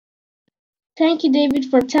Thank you, David,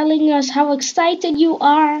 for telling us how excited you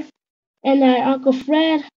are. And Uncle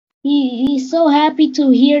Fred, he's so happy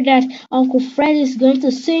to hear that Uncle Fred is going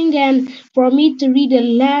to sing and for me to read the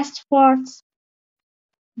last parts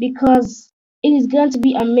because it is going to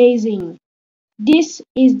be amazing. This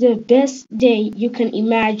is the best day you can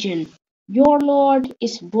imagine. Your Lord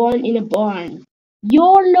is born in a barn.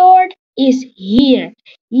 Your Lord is here.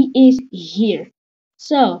 He is here.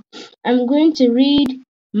 So, I'm going to read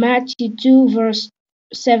Matthew 2, verse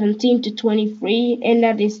 17 to 23, and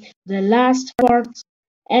that is the last part.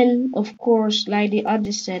 And of course, like the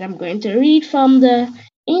other said, I'm going to read from the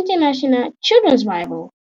International Children's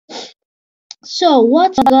Bible. So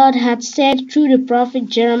what God had said through the prophet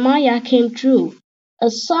Jeremiah came true. A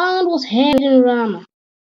sound was heard in Ramah.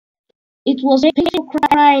 It was painful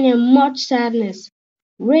crying and much sadness.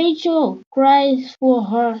 Rachel cries for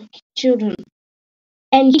her children,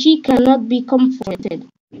 and she cannot be comforted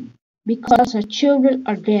because her children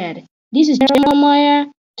are dead. This is Jeremiah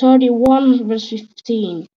 31 verse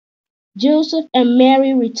 15. Joseph and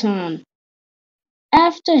Mary return.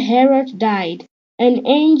 After Herod died, an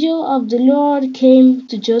angel of the Lord came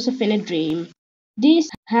to Joseph in a dream. This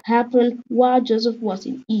happened while Joseph was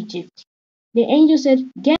in Egypt. The angel said,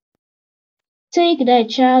 Take thy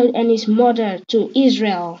child and his mother to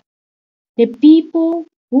Israel. The people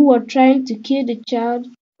who were trying to kill the child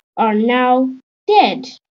are now dead.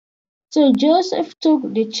 So Joseph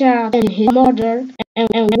took the child and his mother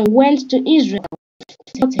and went to Israel.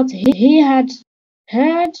 But he had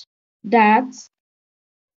heard that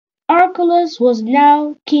Archelaus was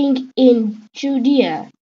now king in Judea.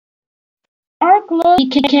 Archelaus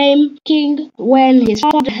became king when his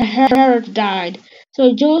father Herod died,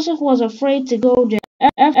 so Joseph was afraid to go there.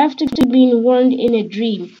 After being warned in a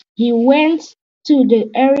dream, he went to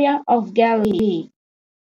the area of Galilee.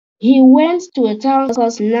 He went to a town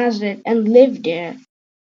called Nazareth and lived there.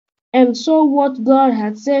 And so what God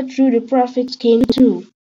had said through the prophets came true.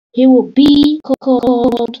 He will be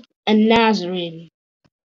called a Nazarene.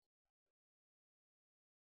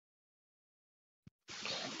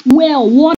 Well, what